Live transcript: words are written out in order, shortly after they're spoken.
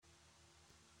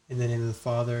In the name of the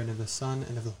Father, and of the Son,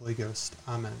 and of the Holy Ghost.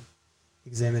 Amen.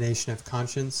 Examination of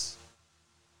conscience.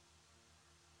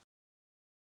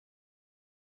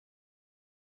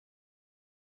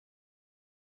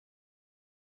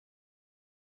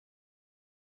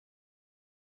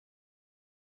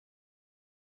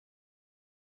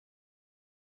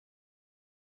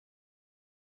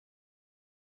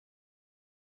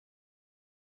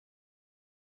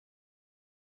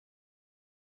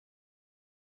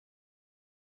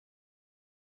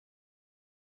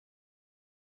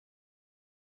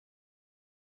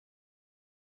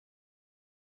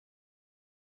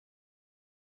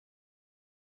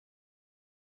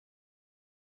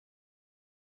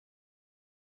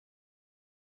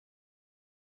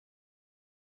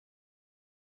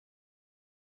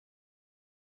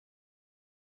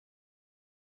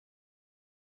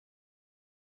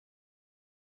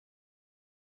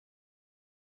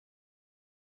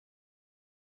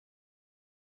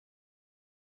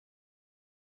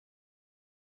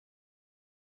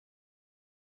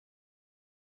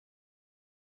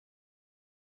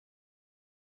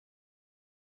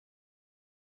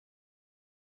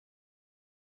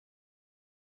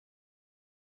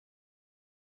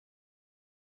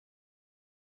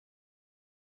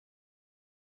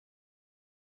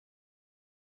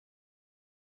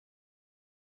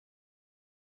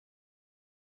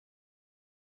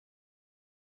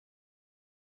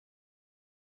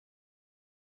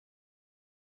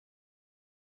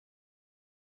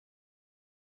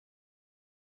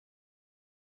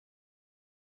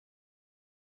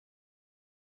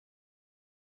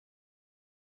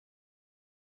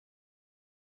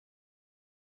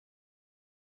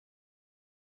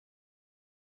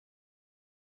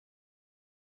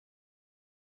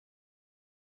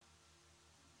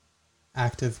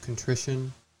 Act of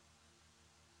contrition.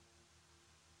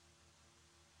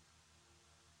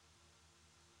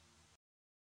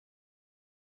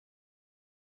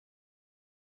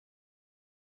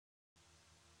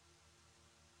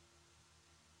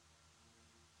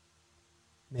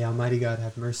 May Almighty God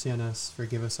have mercy on us,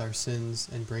 forgive us our sins,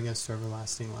 and bring us to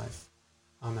everlasting life.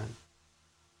 Amen.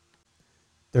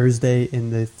 Thursday in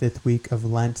the 5th week of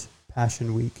Lent,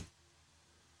 Passion Week.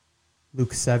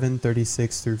 Luke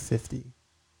 7:36 through 50.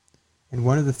 And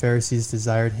one of the Pharisees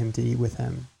desired him to eat with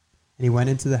him. And he went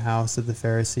into the house of the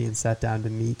Pharisee and sat down to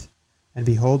meat. And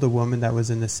behold, a woman that was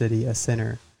in the city, a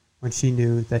sinner, when she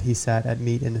knew that he sat at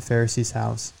meat in the Pharisee's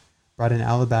house, brought an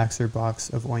alabaster box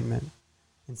of ointment.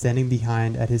 And standing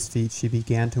behind at his feet, she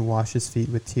began to wash his feet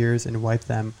with tears and wiped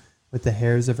them with the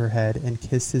hairs of her head, and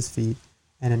kissed his feet,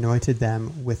 and anointed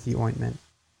them with the ointment.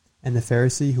 And the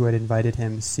Pharisee who had invited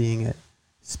him, seeing it,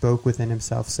 spoke within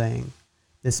himself, saying,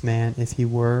 This man, if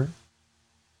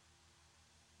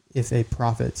a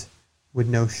prophet, would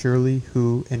know surely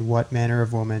who and what manner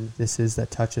of woman this is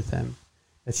that toucheth him,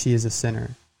 that she is a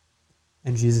sinner.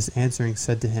 And Jesus answering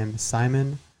said to him,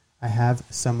 Simon, I have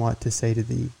somewhat to say to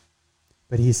thee.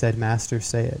 But he said, Master,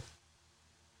 say it.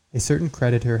 A certain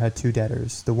creditor had 2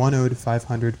 debtors. The one owed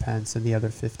 500 pence, and the other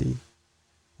 50.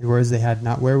 And whereas they had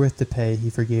not wherewith to pay, he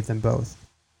forgave them both.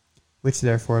 Which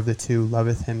therefore of the 2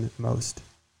 loveth him most?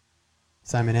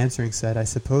 Simon answering said, I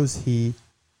suppose he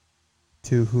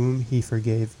to whom he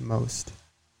forgave most.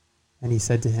 And he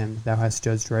said to him, Thou hast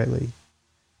judged rightly.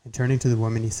 And turning to the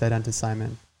woman, he said unto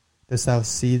Simon, Dost thou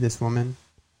see this woman?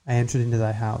 I entered into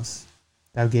thy house.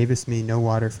 Thou gavest me no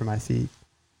water for my feet,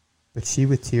 but she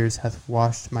with tears hath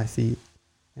washed my feet,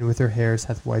 and with her hairs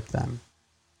hath wiped them.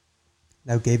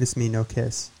 Thou gavest me no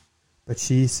kiss, but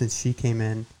she, since she came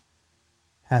in,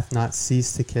 hath not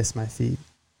ceased to kiss my feet.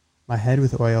 My head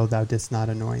with oil thou didst not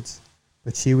anoint,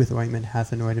 but she with ointment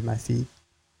hath anointed my feet.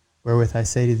 Wherewith I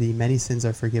say to thee, many sins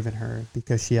are forgiven her,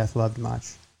 because she hath loved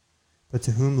much. But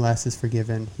to whom less is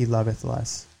forgiven, he loveth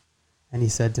less. And he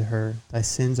said to her, Thy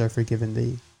sins are forgiven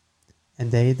thee.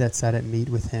 And they that sat at meat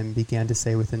with him began to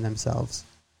say within themselves,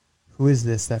 Who is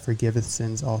this that forgiveth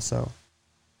sins also?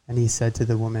 And he said to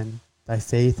the woman, Thy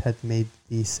faith hath made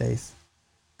thee safe.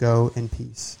 Go in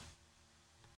peace.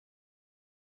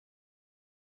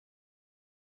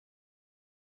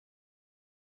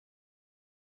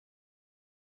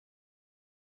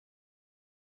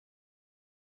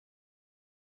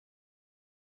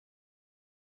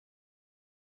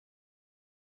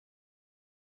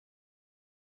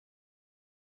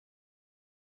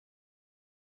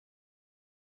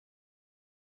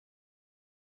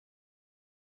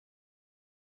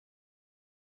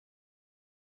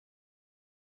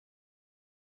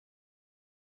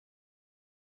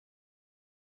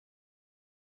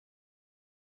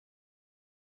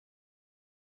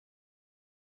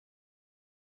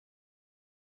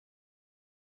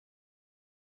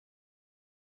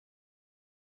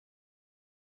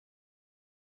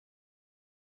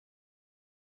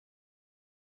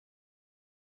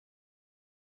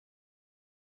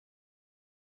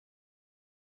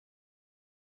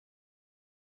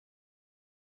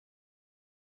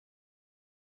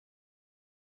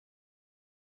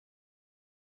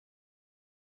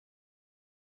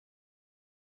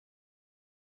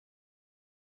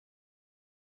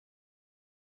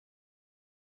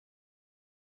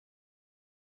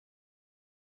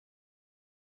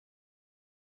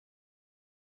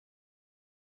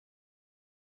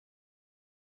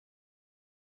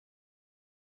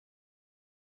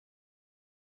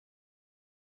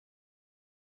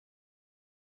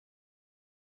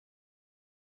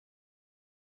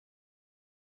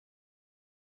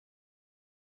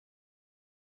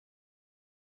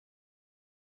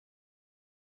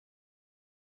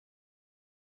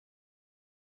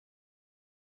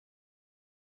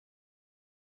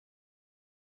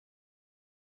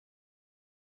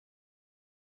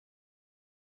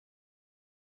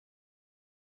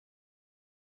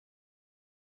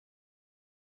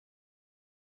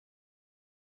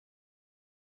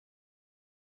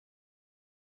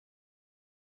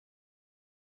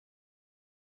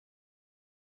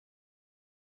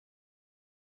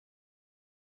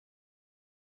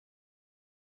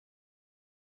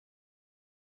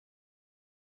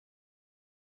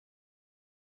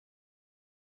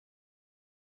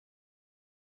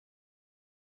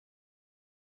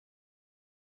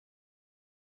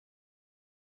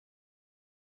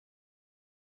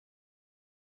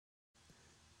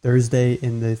 Thursday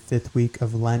in the 5th week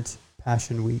of Lent,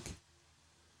 Passion Week.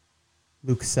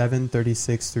 Luke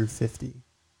 7:36 through 50.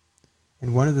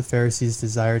 And one of the Pharisees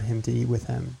desired him to eat with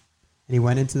him. And he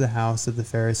went into the house of the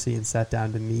Pharisee and sat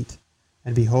down to meat.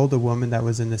 And behold, a woman that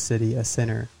was in the city, a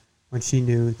sinner, when she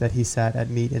knew that he sat at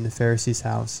meat in the Pharisee's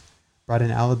house, brought an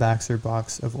alabaster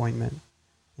box of ointment.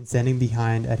 And standing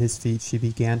behind at his feet, she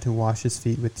began to wash his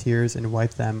feet with tears and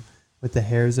wiped them with the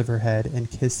hairs of her head, and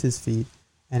kissed his feet,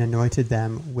 and anointed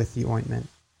them with the ointment.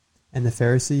 And the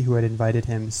Pharisee who had invited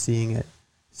him, seeing it,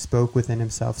 spoke within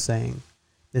himself, saying,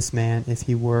 This man, if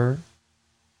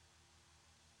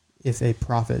a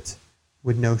prophet,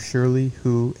 would know surely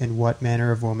who and what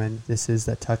manner of woman this is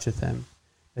that toucheth him,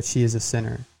 that she is a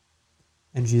sinner.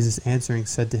 And Jesus answering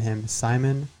said to him,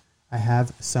 Simon, I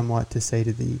have somewhat to say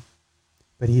to thee.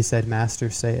 But he said, Master,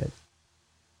 say it.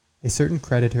 A certain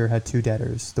creditor had 2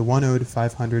 debtors. The one owed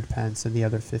 500 pence, and the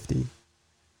other 50.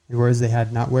 And whereas they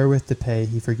had not wherewith to pay,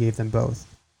 he forgave them both.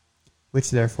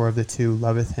 Which therefore of the 2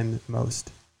 loveth him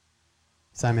most?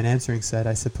 Simon answering said,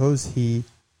 I suppose he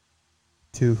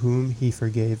to whom he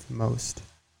forgave most.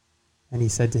 And he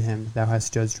said to him, Thou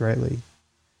hast judged rightly.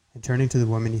 And turning to the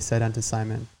woman, he said unto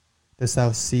Simon, Dost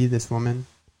thou see this woman?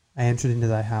 I entered into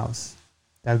thy house.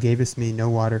 Thou gavest me no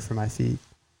water for my feet,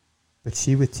 but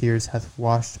she with tears hath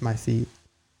washed my feet,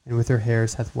 and with her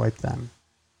hairs hath wiped them.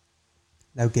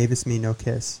 Thou gavest me no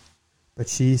kiss, but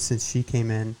she, since she came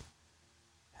in,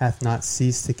 hath not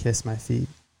ceased to kiss my feet.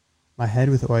 My head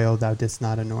with oil thou didst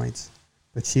not anoint,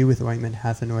 but she with ointment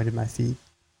hath anointed my feet.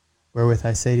 Wherewith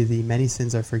I say to thee, many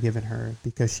sins are forgiven her,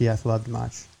 because she hath loved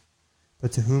much.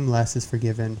 But to whom less is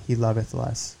forgiven, he loveth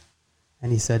less.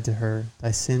 And he said to her,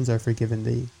 Thy sins are forgiven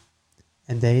thee.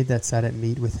 And they that sat at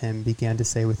meat with him began to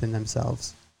say within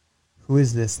themselves, Who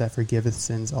is this that forgiveth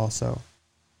sins also?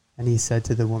 And he said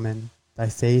to the woman, Thy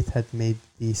faith hath made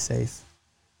thee safe.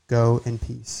 Go in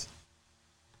peace.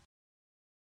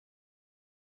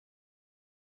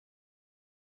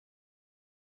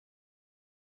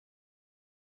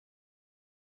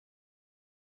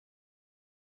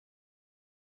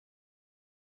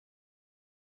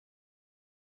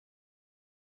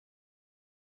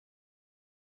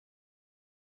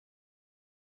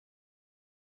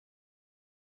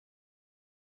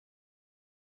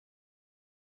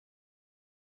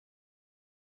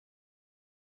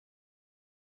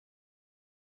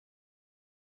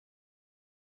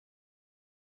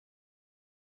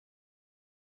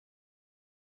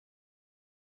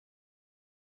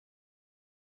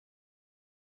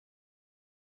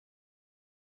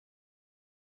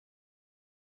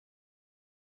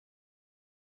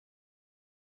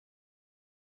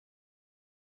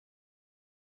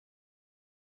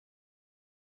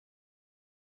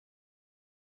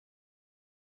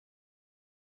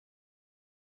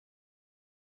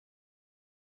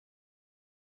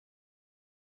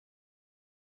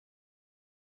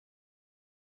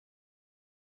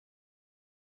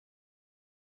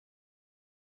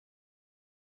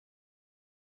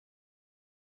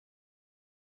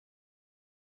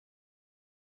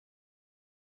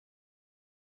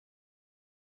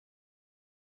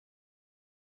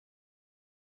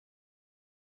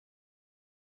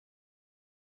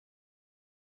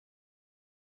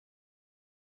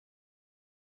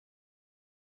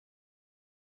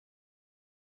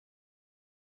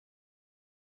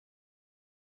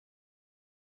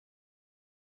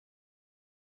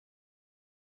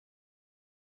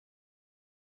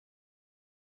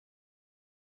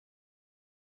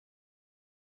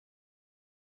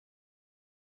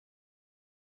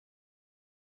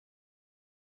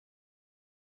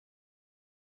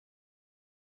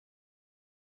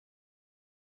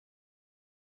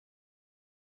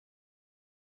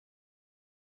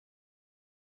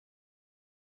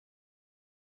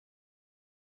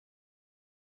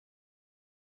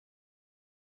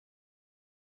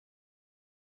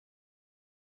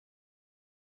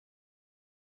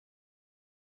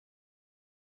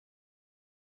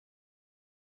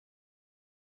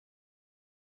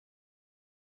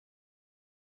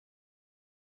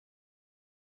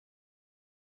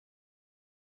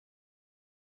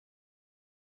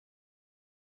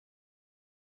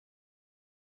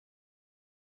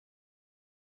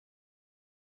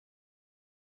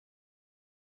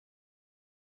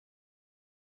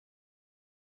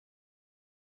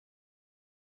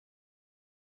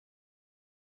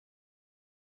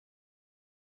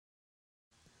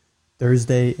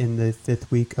 Thursday in the 5th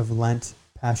week of Lent,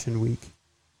 Passion Week.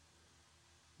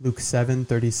 Luke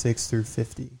 7:36 through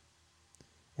 50.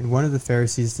 And one of the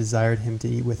Pharisees desired him to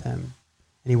eat with him.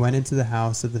 And he went into the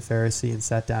house of the Pharisee and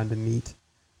sat down to meat.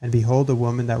 And behold, a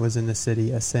woman that was in the city,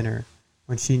 a sinner,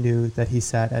 when she knew that he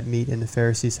sat at meat in the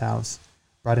Pharisee's house,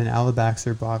 brought an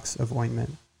alabaster box of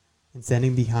ointment. And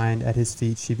standing behind at his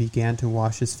feet, she began to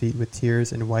wash his feet with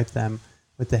tears and wiped them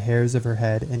with the hairs of her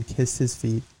head, and kissed his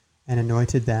feet, and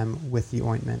anointed them with the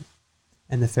ointment.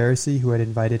 And the Pharisee who had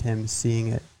invited him, seeing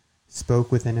it,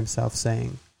 spoke within himself,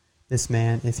 saying, This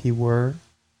man, if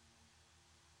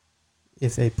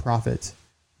a prophet,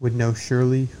 would know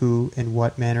surely who and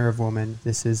what manner of woman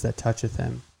this is that toucheth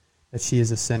him, that she is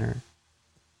a sinner.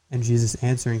 And Jesus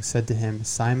answering said to him,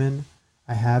 Simon,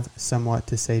 I have somewhat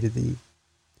to say to thee.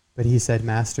 But he said,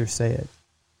 Master, say it.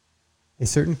 A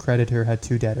certain creditor had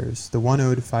 2 debtors. The one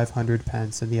owed 500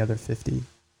 pence, and the other 50.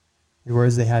 And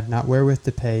whereas they had not wherewith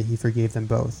to pay, he forgave them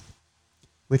both.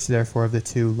 Which therefore of the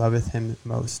 2 loveth him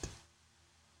most?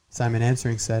 Simon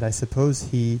answering said, I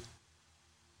suppose he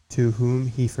to whom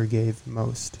he forgave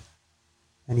most.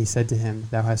 And he said to him,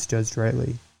 Thou hast judged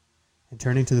rightly. And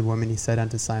turning to the woman, he said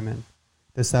unto Simon,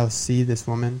 Dost thou see this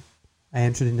woman? I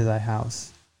entered into thy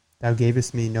house. Thou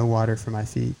gavest me no water for my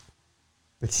feet,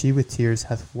 but she with tears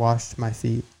hath washed my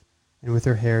feet, and with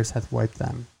her hairs hath wiped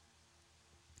them.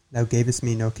 Thou gavest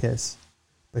me no kiss,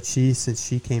 but she, since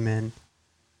she came in,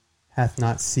 hath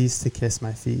not ceased to kiss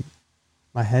my feet.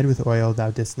 My head with oil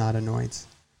thou didst not anoint,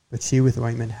 but she with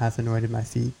ointment hath anointed my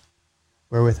feet.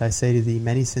 Wherewith I say to thee,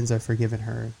 many sins are forgiven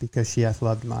her, because she hath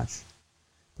loved much.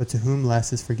 But to whom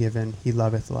less is forgiven, he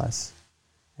loveth less.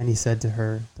 And he said to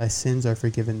her, Thy sins are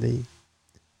forgiven thee.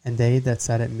 And they that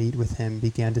sat at meat with him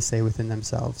began to say within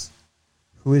themselves,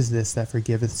 Who is this that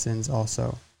forgiveth sins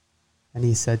also? And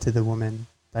he said to the woman,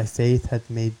 Thy faith hath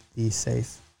made thee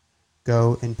safe.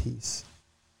 Go in peace.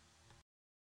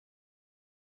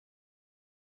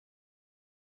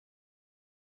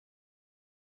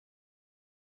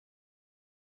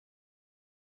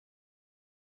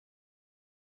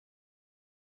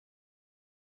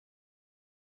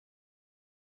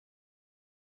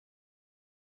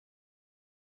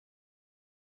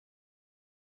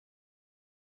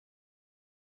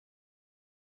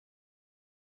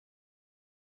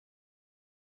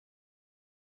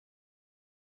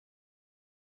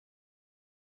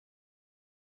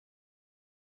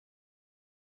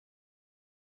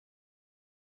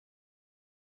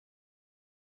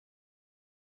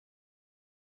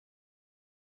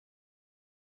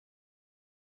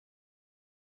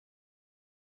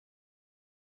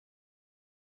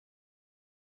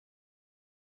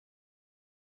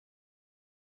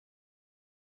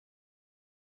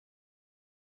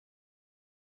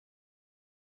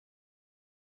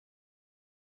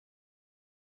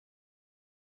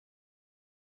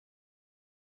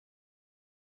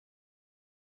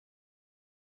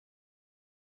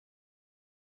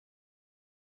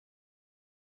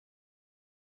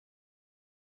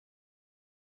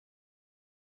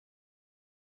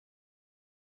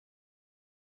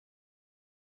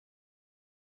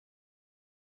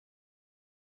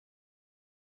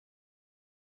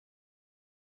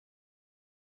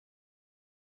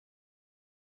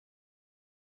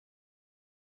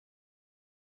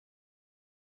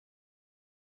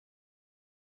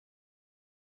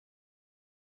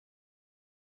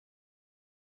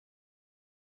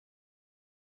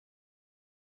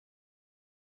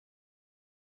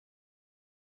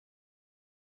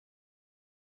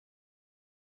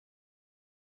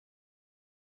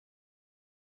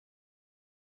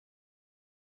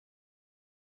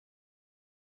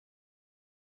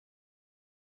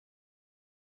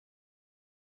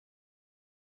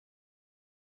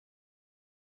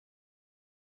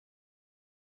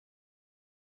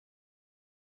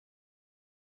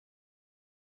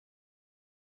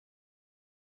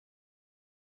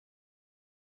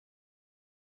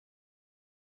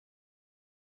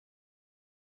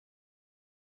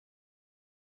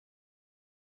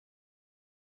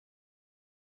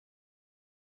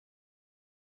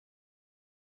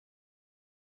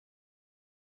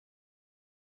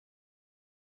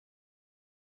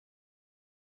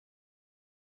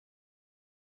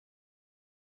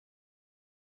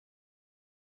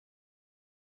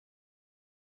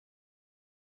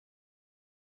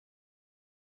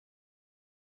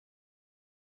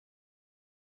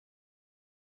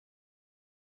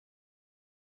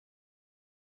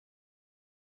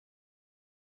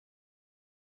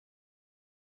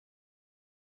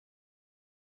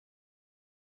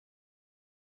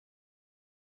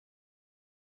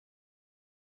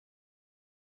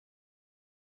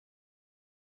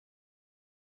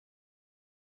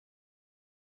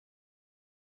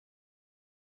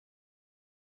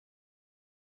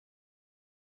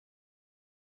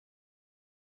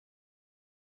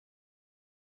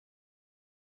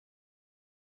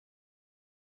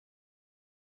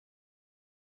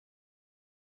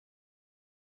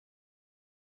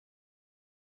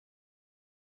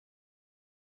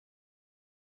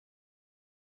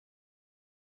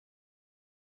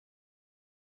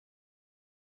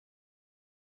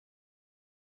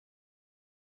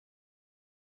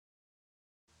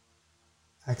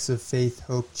 acts of faith,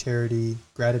 hope, charity,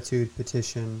 gratitude,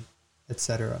 petition,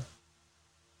 etc.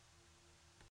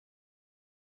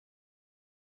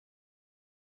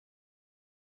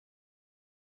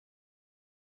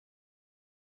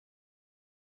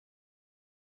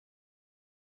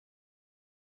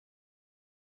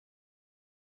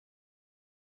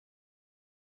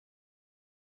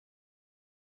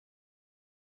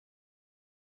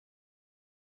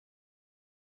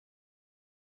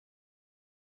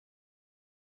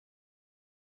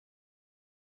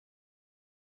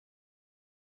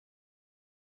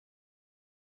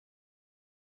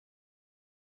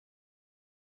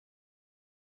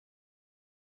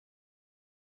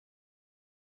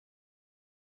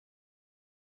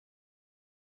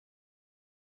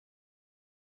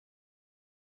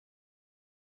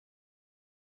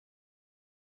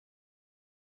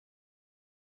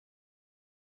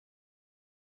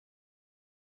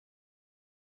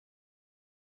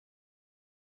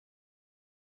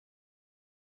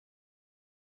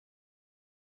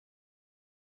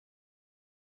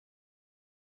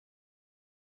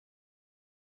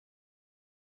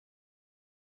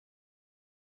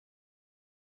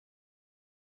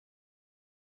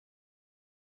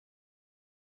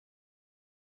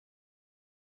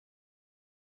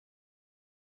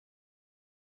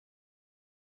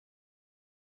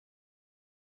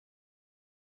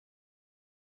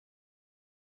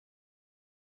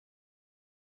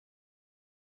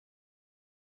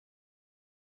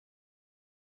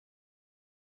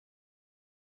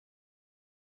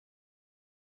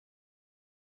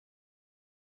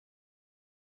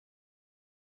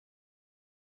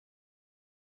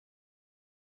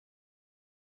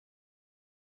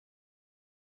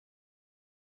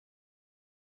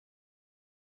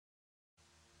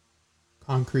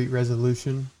 Concrete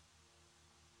resolution.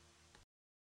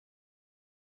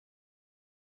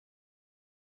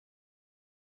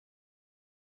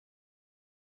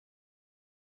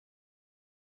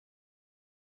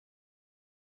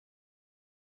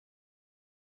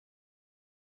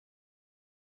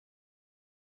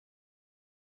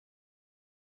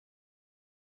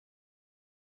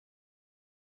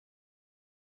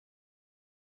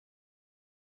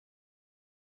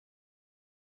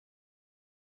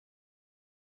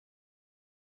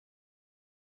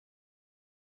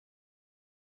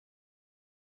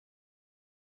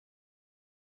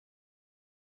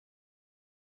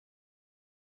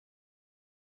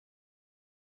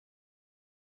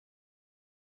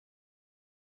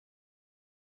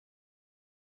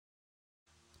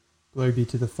 Glory be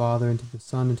to the Father, and to the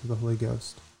Son, and to the Holy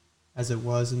Ghost, as it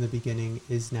was in the beginning,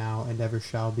 is now, and ever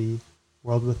shall be,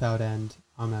 world without end.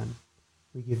 Amen.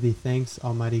 We give thee thanks,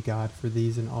 Almighty God, for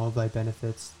these and all thy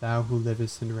benefits, thou who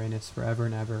livest and reignest forever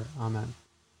and ever. Amen.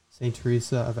 Saint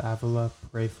Teresa of Avila,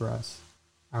 pray for us.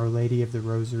 Our Lady of the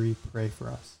Rosary, pray for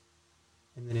us.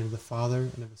 In the name of the Father,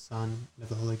 and of the Son, and of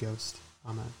the Holy Ghost.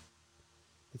 Amen.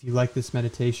 If you like this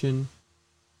meditation,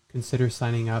 consider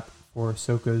signing up for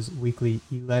Soka's weekly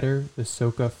e-letter, the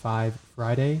Soka 5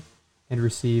 Friday, and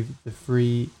receive the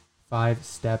free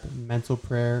 5-step mental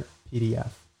prayer PDF.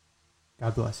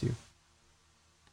 God bless you.